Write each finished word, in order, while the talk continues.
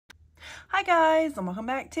Hi guys, and welcome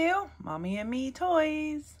back to Mommy and Me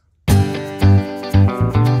Toys.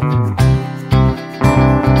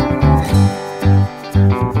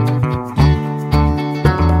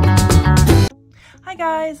 Hi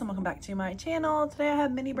guys, and welcome back to my channel. Today I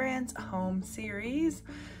have Mini Brands Home Series.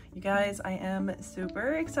 You guys, I am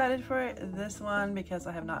super excited for this one because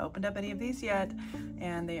I have not opened up any of these yet,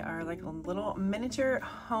 and they are like little miniature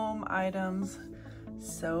home items.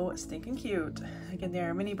 So stinking cute. Again, they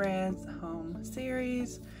are Mini Brands Home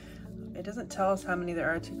Series. It doesn't tell us how many there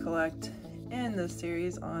are to collect in this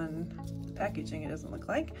series on the packaging. It doesn't look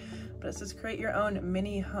like, but it says create your own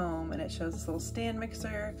mini home, and it shows this little stand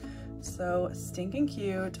mixer. So stinking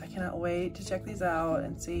cute. I cannot wait to check these out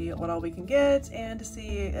and see what all we can get, and to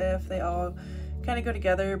see if they all kind of go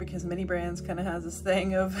together, because Mini Brands kind of has this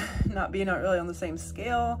thing of not being really on the same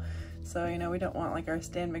scale. So, you know, we don't want like our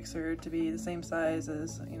stand mixer to be the same size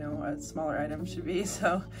as, you know, a smaller item should be.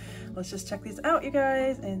 So let's just check these out, you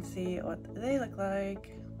guys, and see what they look like.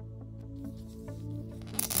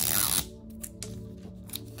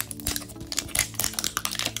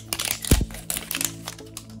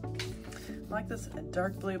 I like this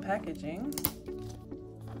dark blue packaging.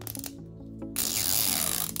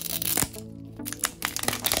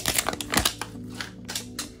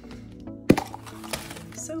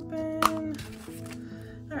 Open.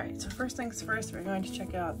 All right, so first things first, we're going to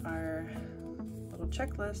check out our little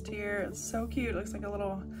checklist here. It's so cute. It looks like a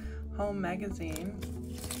little home magazine.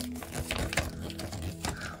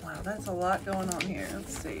 Wow, that's a lot going on here.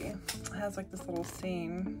 Let's see. It has like this little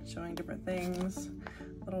scene showing different things.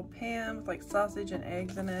 Little pan with like sausage and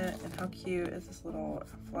eggs in it, and how cute is this little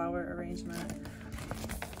flower arrangement.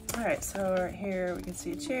 All right, so right here we can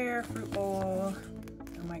see a chair, fruit bowl.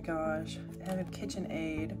 Oh my gosh, it had a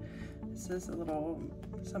KitchenAid. This is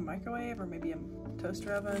some microwave or maybe a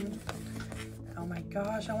toaster oven. Oh my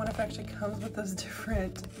gosh, I wonder if it actually comes with those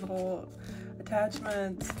different little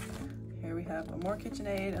attachments. Here we have more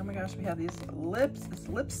KitchenAid. Oh my gosh, we have these this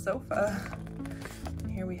lip sofa.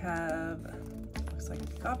 Here we have, looks like a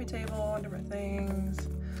coffee table and different things.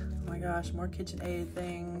 Oh my gosh, more KitchenAid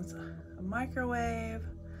things. A microwave.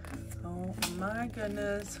 Oh my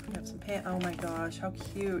goodness, we have some oh my gosh, how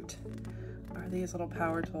cute are these little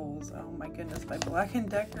power tools? Oh my goodness, by Black &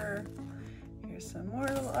 Decker. Here's some more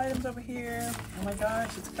little items over here. Oh my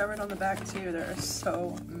gosh, it's covered on the back too. There are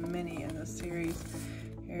so many in this series.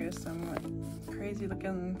 Here's some crazy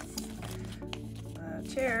looking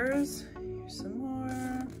chairs. Here's some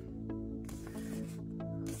more.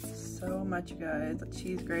 So much, you guys. The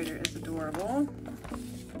cheese grater is adorable.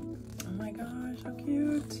 Oh my gosh, how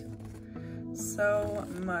cute. So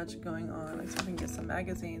much going on. Let's see if we can get some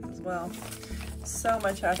magazines as well. So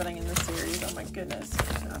much happening in this series. Oh my goodness.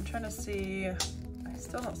 I'm trying to see. I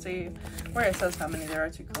still don't see where it says how many there are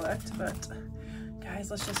to collect, but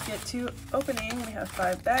guys, let's just get to opening. We have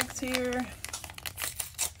 5 bags here.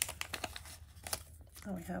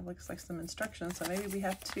 Oh, we have, looks like some instructions, so maybe we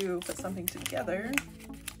have to put something together.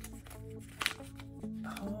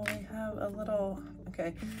 Oh, we have a little,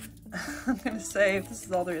 okay. I'm gonna say, if this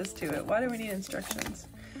is all there is to it, why do we need instructions?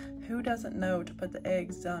 Who doesn't know to put the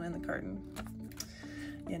eggs down in the carton?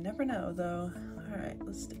 You never know though. All right,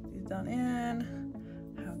 let's stick these down in.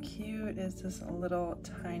 How cute is this little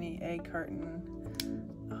tiny egg carton?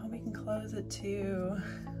 Oh, we can close it too.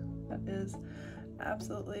 That is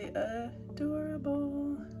absolutely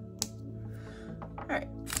adorable. All right,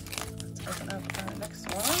 let's open up our next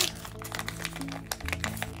one.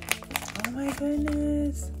 Oh my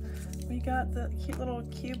goodness. We got the cute little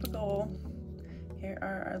cubicle. Here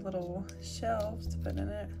are our little shelves to put in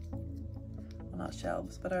it. Well, not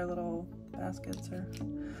shelves, but our little baskets or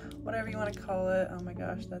whatever you want to call it. Oh my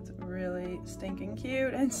gosh, that's really stinking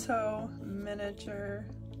cute and so miniature.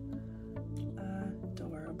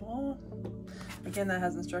 Adorable. Again, that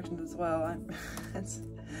has instructions as well. It's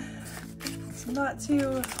not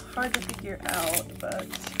too hard to figure out, but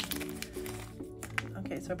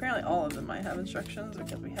okay, so apparently all of them might have instructions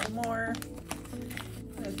because we have more.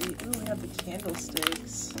 We have the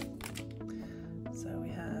candlesticks. So we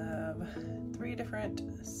have 3 different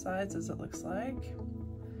sizes, it looks like.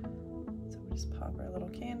 So we just pop our little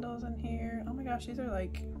candles in here. Oh my gosh, these are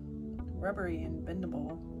like rubbery and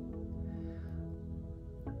bendable.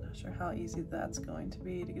 I'm not sure how easy that's going to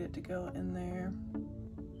be to get it to go in there.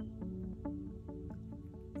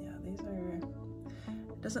 Yeah, these are,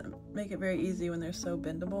 it doesn't make it very easy when they're so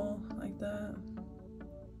bendable like that.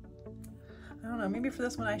 I don't know, maybe for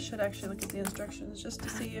this one I should actually look at the instructions just to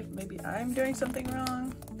see if maybe I'm doing something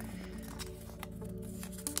wrong.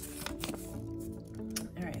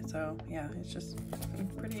 All right, so yeah, it's just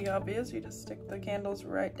pretty obvious. You just stick the candles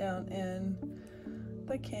right down in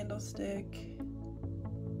the candlestick.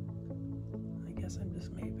 I guess I'm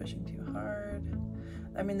just maybe pushing too hard.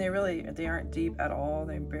 I mean, they aren't deep at all.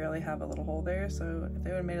 They barely have a little hole there, so if they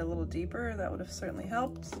would have made it a little deeper, that would have certainly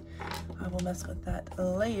helped. I will mess with that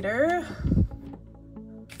later.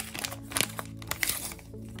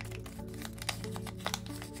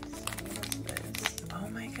 Oh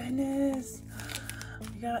my goodness.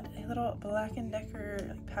 We got a little Black &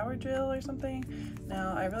 Decker power drill or something.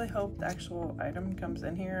 Now, I really hope the actual item comes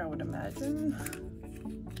in here, I would imagine.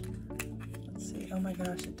 Let's see. Oh my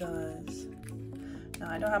gosh, it does. Now,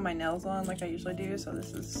 I don't have my nails on like I usually do, so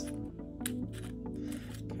this is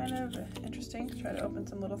kind of interesting to try to open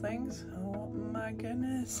some little things. Oh my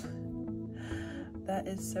goodness. That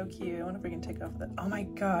is so cute. I wonder if we can take off the, oh my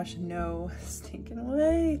gosh, no stinking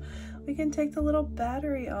way. We can take the little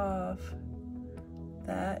battery off.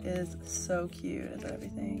 That is so cute. Is that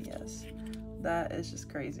everything? Yes. That is just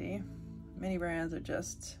crazy. Mini brands are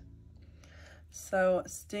just so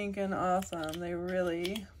stinking awesome. They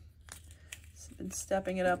really been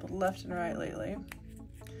stepping it up left and right lately.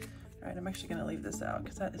 All right, I'm actually gonna leave this out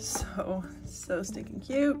because that is so stinking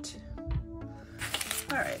cute.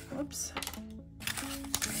 All right, whoops.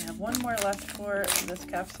 I have one more left for this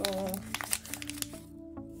capsule.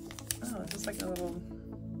 Oh, is this like a little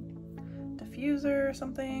diffuser or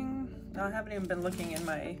something? No, I haven't even been looking in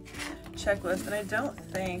my checklist, and I don't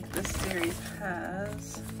think this series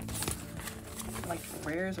has like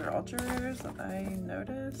rares or ultra rares that I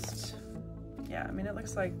noticed. Yeah, I mean, it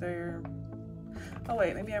looks like they're, oh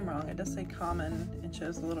wait, maybe I'm wrong. It does say common and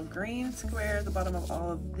shows the little green square at the bottom of all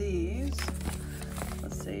of these.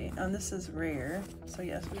 Let's see, and this is rare. So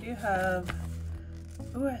yes, we do have,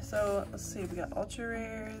 ooh, so let's see, we got ultra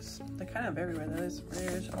rares. They're kind of everywhere. There's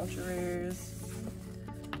rares, ultra rares.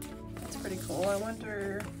 That's pretty cool. I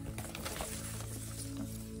wonder,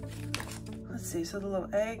 let's see, so the little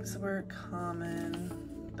eggs were common.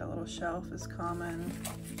 That little shelf is common.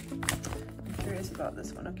 I'm curious about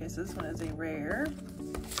this one. Okay, so this one is a rare.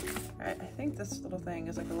 All right, I think this little thing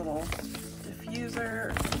is like a little diffuser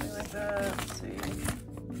or something like that. Let's see.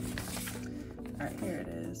 All right, here it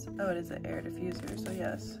is. Oh, it is an air diffuser, so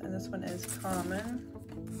yes. And this one is common.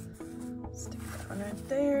 Stick that one right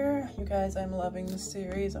there. You guys, I'm loving this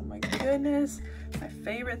series. Oh my goodness. My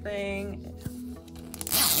favorite thing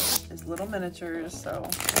is little miniatures, so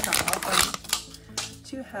it's kind of awesome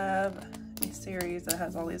to have a series that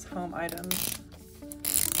has all these home items.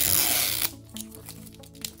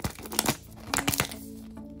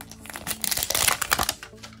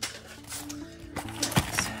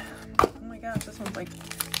 Oh my gosh, this one's like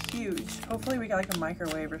huge. Hopefully we got like a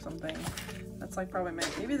microwave or something. That's like probably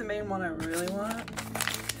maybe the main one I really want.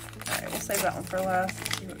 All right, we'll save that one for last.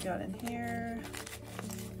 Let's see what we got in here.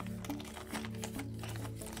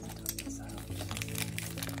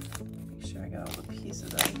 Got all the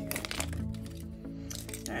pieces out here.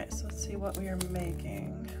 All right, so let's see what we are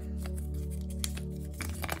making.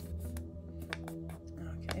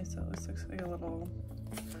 Okay, so this looks like a little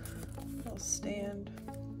stand.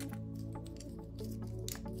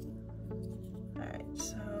 All right,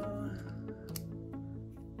 so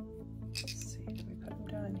let's see, do we put them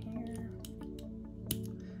down here?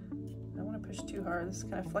 I don't want to push too hard. This is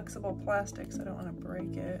kind of flexible plastic, so I don't want to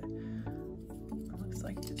break it.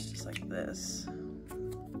 Like it's just like this.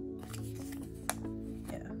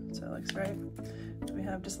 Yeah, so it looks right. We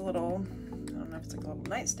have just a little, I don't know if it's like a little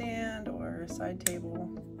nightstand or a side table.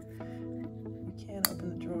 You can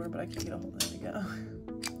open the drawer, but I can't get a hold of it. There we go.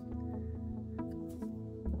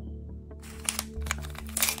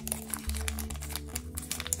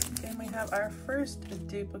 Okay, and we have our first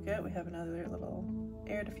duplicate. We have another little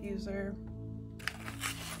air diffuser.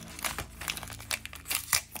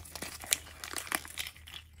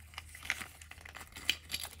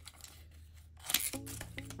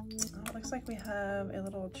 Like we have a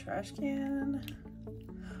little trash can.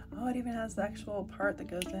 Oh, it even has the actual part that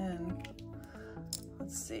goes in.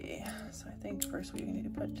 Let's see. So I think first we need to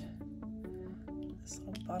put this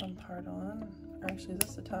little bottom part on. Or actually, is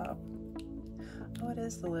this the top? Oh, it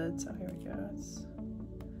is the lid. So here we go. Let's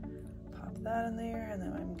pop that in there, and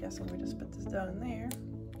then I'm guessing we just put this down in there.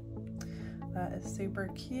 That is super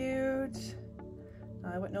cute.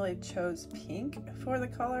 I wouldn't really have chose pink for the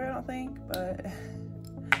color, I don't think, but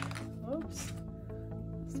oops,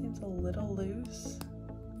 seems a little loose,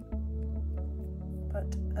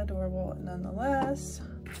 but adorable nonetheless.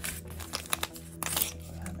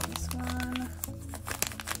 We have this one.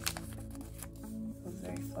 It's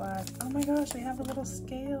very flat. Oh my gosh, they have the little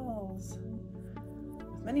scales.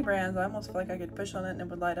 Mini Brands, I almost feel like I could push on it and it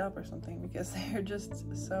would light up or something because they're just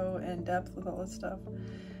so in depth with all this stuff.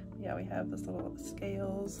 Yeah, we have this little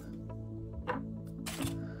scales. All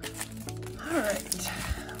right,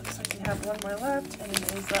 looks like we have one more left, and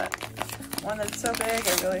it is that one that's so big.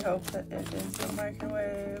 I really hope that it is the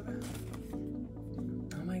microwave.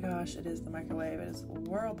 Oh my gosh, it is the microwave. It is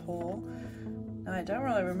Whirlpool. Now, I don't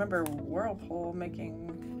really remember Whirlpool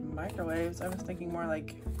making microwaves. I was thinking more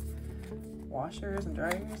like washers and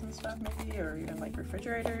dryers and stuff maybe, or even like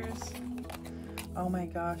refrigerators. Oh my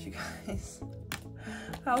gosh, you guys.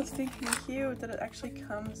 How stinking cute that it actually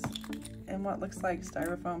comes in what looks like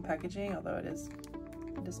styrofoam packaging, although it is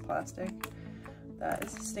plastic. That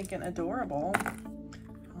is stinking adorable.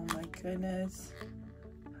 Oh my goodness.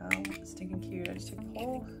 How stinking cute. I just took the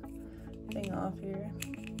whole thing off here.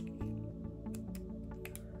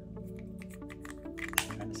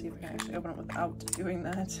 I'm trying to see if I can actually open it without doing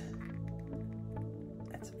that.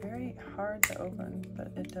 It's very hard to open,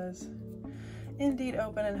 but it does indeed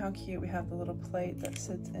open. And how cute. We have the little plate that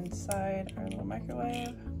sits inside our little microwave.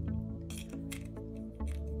 I'm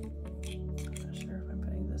not sure if I'm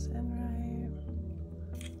putting this in right.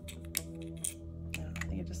 No, I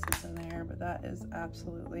think it just sits in there, but that is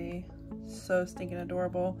absolutely so stinking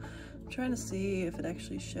adorable. I'm trying to see if it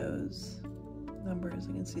actually shows numbers.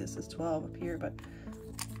 You can see it says 12 up here, but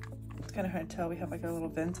it's kind of hard to tell. We have like a little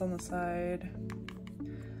vent on the side.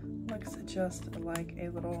 Looks just like a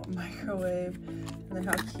little microwave. And then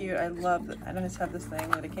how cute. I love that. I just have this thing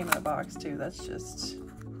that it came in a box too. That's just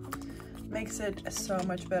makes it so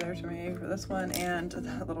much better to me for this one and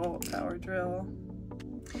that little power drill.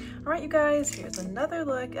 All right, you guys, here's another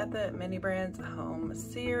look at the Mini Brands Home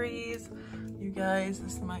series. You guys,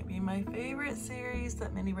 this might be my favorite series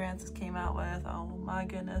that Mini Brands came out with. Oh my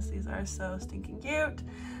goodness, these are so stinking cute.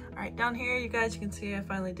 All right, down here, you guys, you can see I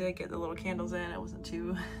finally did get the little candles in. It wasn't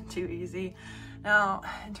too easy. Now,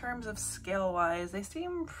 in terms of scale-wise, they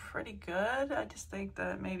seem pretty good. I just think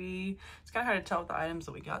that maybe it's kind of hard to tell with the items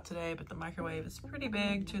that we got today, but the microwave is pretty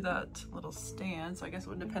big to that little stand, so I guess it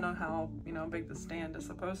would depend on how, you know, big the stand is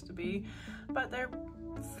supposed to be. But they're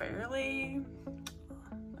fairly,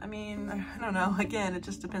 I mean, I don't know. Again, it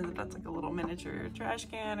just depends if that's like a little miniature trash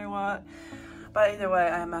can or what. But either way,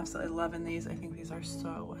 I am absolutely loving these. I think these are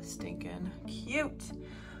so stinking cute.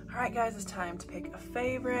 All right, guys, it's time to pick a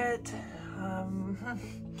favorite.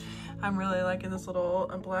 I'm really liking this little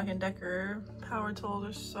Black & Decker power tool.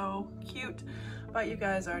 They're so cute. But you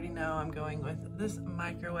guys already know I'm going with this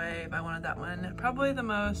microwave. I wanted that one probably the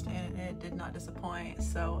most, and it did not disappoint.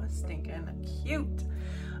 So stinking cute.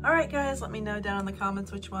 All right, guys, let me know down in the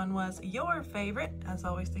comments which one was your favorite. As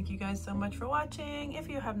always, thank you guys so much for watching. If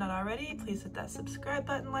you have not already, please hit that subscribe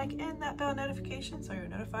button, like, and that bell notification so you're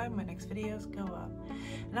notified when my next videos go up.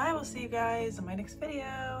 And I will see you guys in my next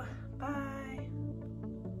video. Bye.